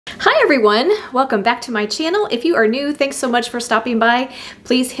Hi everyone, welcome back to my channel. If you are new, thanks so much for stopping by.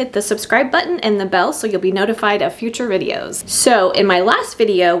 Please hit the subscribe button and the bell so you'll be notified of future videos. So in my last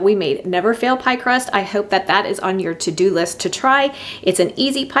video, we made never fail pie crust. I hope that that is on your to-do list to try. It's an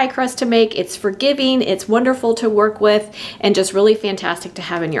easy pie crust to make. It's forgiving, it's wonderful to work with, and just really fantastic to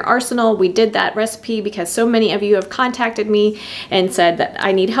have in your arsenal. We did that recipe because so many of you have contacted me and said that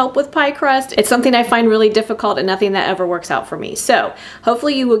I need help with pie crust. It's something I find really difficult and nothing that ever works out for me. So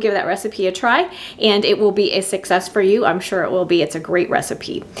hopefully you will give that recipe a try and it will be a success for you. I'm sure it will be. It's a great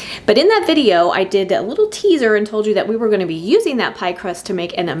recipe. But in that video, I did a little teaser and told you that we were going to be using that pie crust to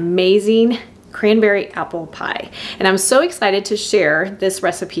make an amazing cranberry apple pie. And I'm so excited to share this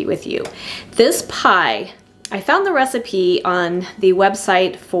recipe with you. This pie, I found the recipe on the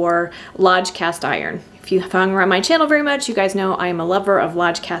website for Lodge Cast Iron. If you've hung around my channel very much, you guys know I am a lover of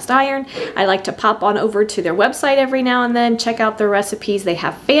Lodge Cast Iron. I like to pop on over to their website every now and then, check out their recipes. They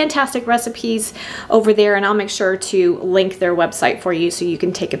have fantastic recipes over there, and I'll make sure to link their website for you so you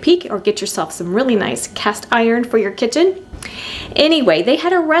can take a peek or get yourself some really nice cast iron for your kitchen. Anyway, they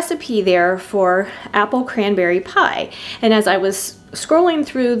had a recipe there for apple cranberry pie, and as I was scrolling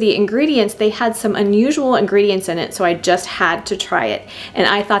through the ingredients, they had some unusual ingredients in it, so I just had to try it, and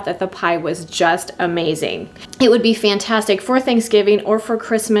I thought that the pie was just amazing. It would be fantastic for Thanksgiving or for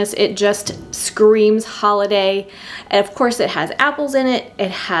Christmas. It just screams holiday. And of course, it has apples in it,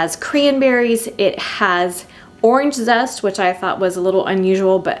 it has cranberries, it has orange zest, which I thought was a little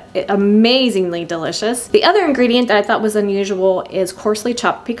unusual, but amazingly delicious. The other ingredient that I thought was unusual is coarsely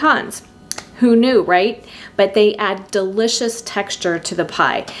chopped pecans. Who knew, right? But they add delicious texture to the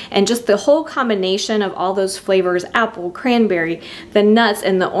pie. And just the whole combination of all those flavors, apple, cranberry, the nuts,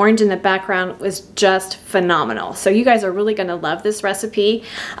 and the orange in the background was just phenomenal. So you guys are really gonna love this recipe.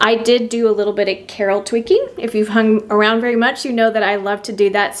 I did do a little bit of Carol tweaking. If you've hung around very much, you know that I love to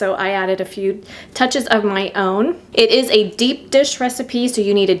do that, so I added a few touches of my own. It is a deep dish recipe, so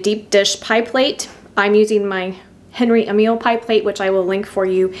you need a deep dish pie plate. I'm using my Henry Emil pie plate, which I will link for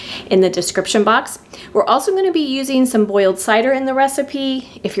you in the description box. We're also going to be using some boiled cider in the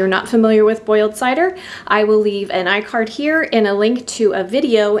recipe. If you're not familiar with boiled cider, I will leave an iCard here and a link to a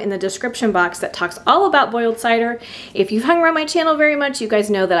video in the description box that talks all about boiled cider. If you've hung around my channel very much, you guys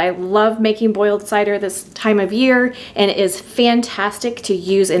know that I love making boiled cider this time of year, and it is fantastic to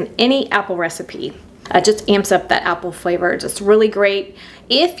use in any apple recipe. It just amps up that apple flavor, just really great.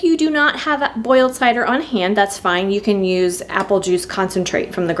 If you do not have boiled cider on hand, that's fine. You can use apple juice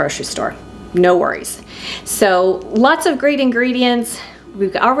concentrate from the grocery store. No worries. So lots of great ingredients.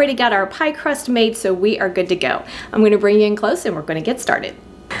 We've already got our pie crust made, so we are good to go. I'm going to bring you in close and we're going to get started.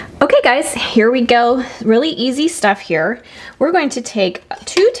 Okay guys, here we go. Really easy stuff here. We're going to take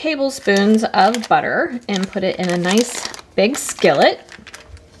 2 tablespoons of butter and put it in a nice big skillet.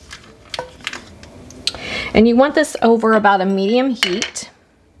 And you want this over about a medium heat.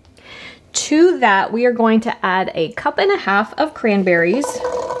 To that, we are going to add 1.5 cups of cranberries.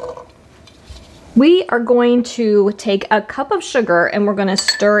 We are going to take a cup of sugar and we're going to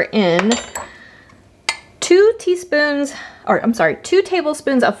stir in 2 tablespoons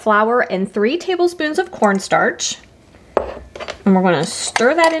of flour and 3 tablespoons of cornstarch. And we're going to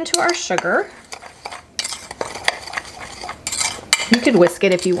stir that into our sugar. You could whisk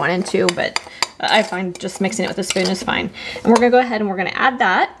it if you wanted to, but I find just mixing it with a spoon is fine. And we're gonna go ahead and we're gonna add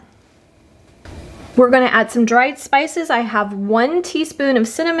that. We're gonna add some dried spices. I have 1 teaspoon of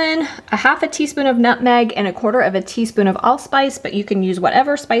cinnamon, 1/2 teaspoon of nutmeg, and 1/4 teaspoon of allspice, but you can use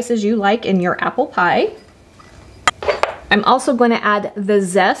whatever spices you like in your apple pie. I'm also gonna add the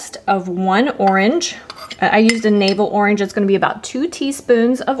zest of 1 orange. I used a navel orange. It's gonna be about 2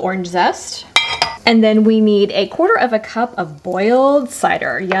 teaspoons of orange zest. And then we need 1/4 cup of boiled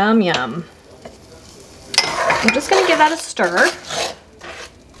cider. Yum, yum. I'm just going to give that a stir.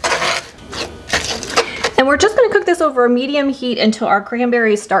 And we're just going to cook this over a medium heat until our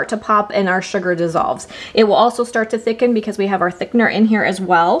cranberries start to pop and our sugar dissolves. It will also start to thicken because we have our thickener in here as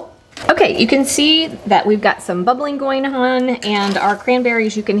well. Okay, you can see that we've got some bubbling going on, and our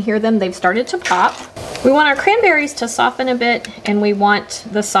cranberries, you can hear them, they've started to pop. We want our cranberries to soften a bit, and we want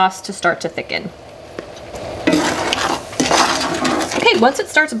the sauce to start to thicken. Okay, once it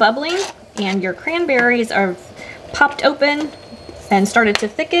starts bubbling and your cranberries are popped open and started to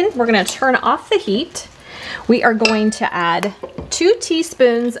thicken, we're going to turn off the heat. We are going to add 2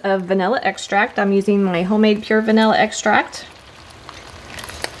 teaspoons of vanilla extract. I'm using my homemade pure vanilla extract.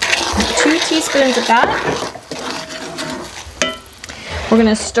 2 teaspoons of that. We're going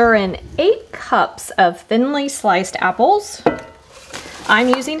to stir in 8 cups of thinly sliced apples. I'm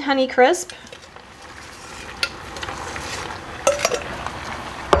using honeycrisp.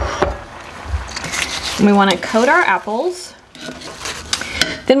 We want to coat our apples.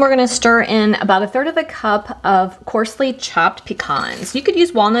 Then we're going to stir in about 1/3 cup of coarsely chopped pecans. You could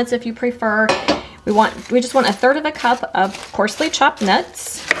use walnuts if you prefer. We just want 1/3 cup of coarsely chopped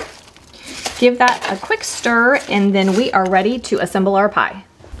nuts. Give that a quick stir, and then we are ready to assemble our pie.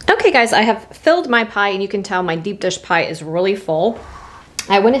 Okay guys, I have filled my pie, and you can tell my deep dish pie is really full.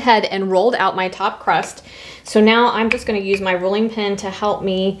 I went ahead and rolled out my top crust. So now I'm just going to use my rolling pin to help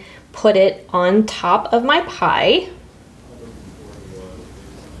me put it on top of my pie.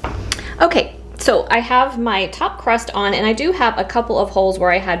 Okay, so I have my top crust on, and I do have a couple of holes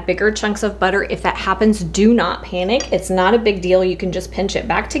where I had bigger chunks of butter. If that happens, do not panic. It's not a big deal. You can just pinch it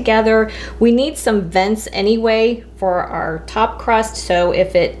back together. We need some vents anyway for our top crust, so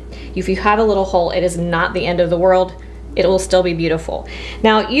if you have a little hole, it is not the end of the world. It will still be beautiful.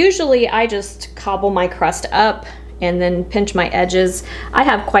 Now, usually I just cobble my crust up and then pinch my edges. I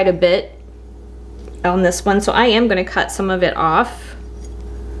have quite a bit on this one, so I am going to cut some of it off.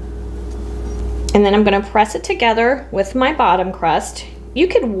 And then I'm going to press it together with my bottom crust. You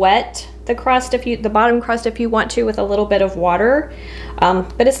could wet the crust the bottom crust if you want to with a little bit of water,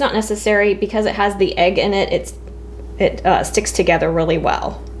 but it's not necessary because it has the egg in it. It sticks together really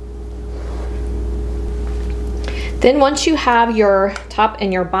well. Then once you have your top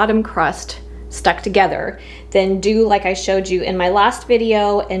and your bottom crust stuck together, then do like I showed you in my last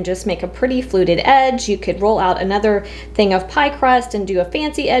video and just make a pretty fluted edge. You could roll out another thing of pie crust and do a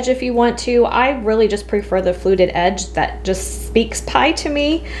fancy edge if you want to. I really just prefer the fluted edge. That just speaks pie to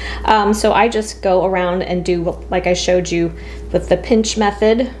me. So I just go around and do like I showed you with the pinch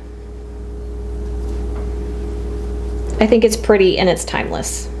method. I think it's pretty and it's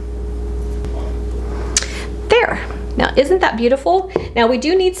timeless. There. Now, isn't that beautiful? Now, we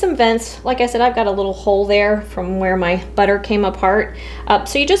do need some vents. Like I said, I've got a little hole there from where my butter came apart.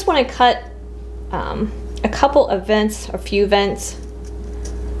 So you just want to cut a couple of vents, a few vents.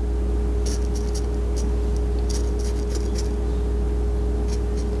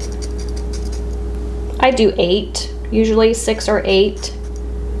 I do 8, usually 6 or 8.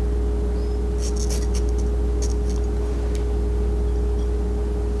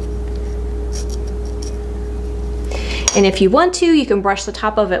 And if you want to, you can brush the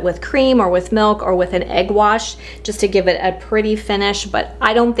top of it with cream or with milk or with an egg wash just to give it a pretty finish, but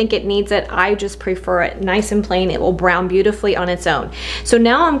I don't think it needs it. I just prefer it nice and plain. It will brown beautifully on its own. So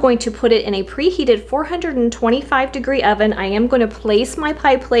now I'm going to put it in a preheated 425-degree oven. I am going to place my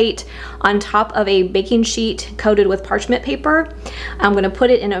pie plate on top of a baking sheet coated with parchment paper. I'm going to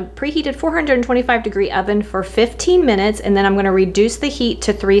put it in a preheated 425-degree oven for 15 minutes, and then I'm going to reduce the heat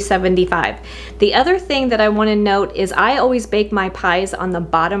to 375. The other thing that I want to note is I always bake my pies on the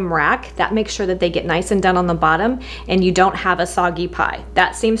bottom rack. That makes sure that they get nice and done on the bottom and you don't have a soggy pie.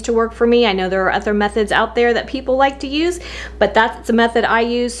 That seems to work for me. I know there are other methods out there that people like to use, but that's the method I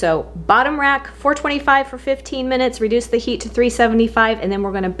use. So bottom rack, 425 for 15 minutes, reduce the heat to 375, and then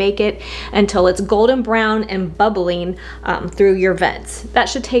we're gonna bake it until it's golden brown and bubbling through your vents. That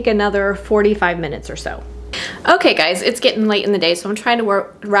should take another 45 minutes or so. Okay guys, it's getting late in the day, so I'm trying to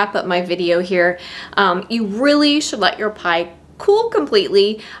wrap up my video here. You really should let your pie cool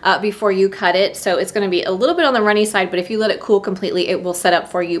completely before you cut it. So it's going to be a little bit on the runny side, but if you let it cool completely, it will set up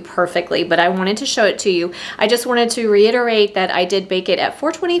for you perfectly. But I wanted to show it to you. I just wanted to reiterate that I did bake it at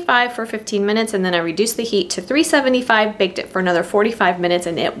 425 for 15 minutes, and then I reduced the heat to 375, baked it for another 45 minutes,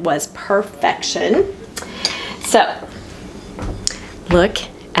 and it was perfection. So look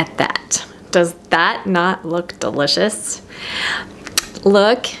at that. Does that not look delicious?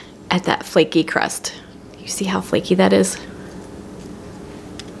 Look at that flaky crust. You see how flaky that is?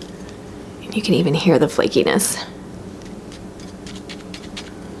 And you can even hear the flakiness.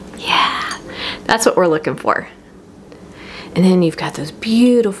 Yeah, that's what we're looking for. And then you've got those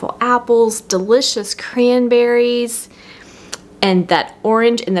beautiful apples, delicious cranberries, and that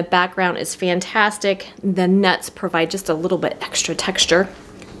orange in the background is fantastic. The nuts provide just a little bit extra texture,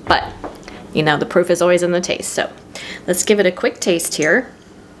 but you know, the proof is always in the taste. So let's give it a quick taste here.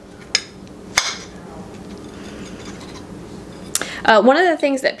 One of the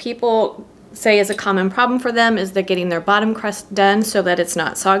things that people say is a common problem for them is they're getting their bottom crust done so that it's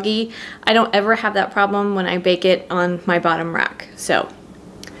not soggy. I don't ever have that problem when I bake it on my bottom rack. So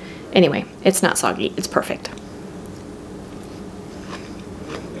anyway, it's not soggy, it's perfect.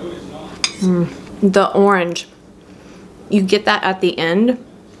 The orange, you get that at the end.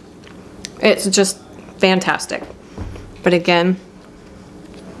 It's just fantastic. But again,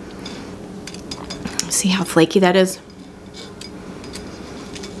 see how flaky that is?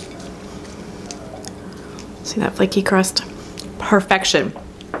 See that flaky crust? Perfection.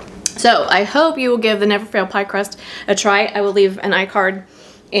 So I hope you will give the Never Fail pie crust a try. I will leave an iCard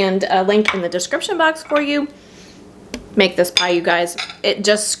and a link in the description box for you. Make this pie, you guys. It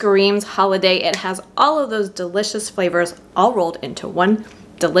just screams holiday. It has all of those delicious flavors all rolled into one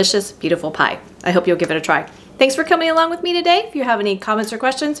delicious, beautiful pie. I hope you'll give it a try. Thanks for coming along with me today. If you have any comments or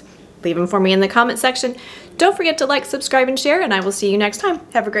questions, leave them for me in the comment section. Don't forget to like, subscribe, and share, and I will see you next time.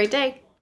 Have a great day.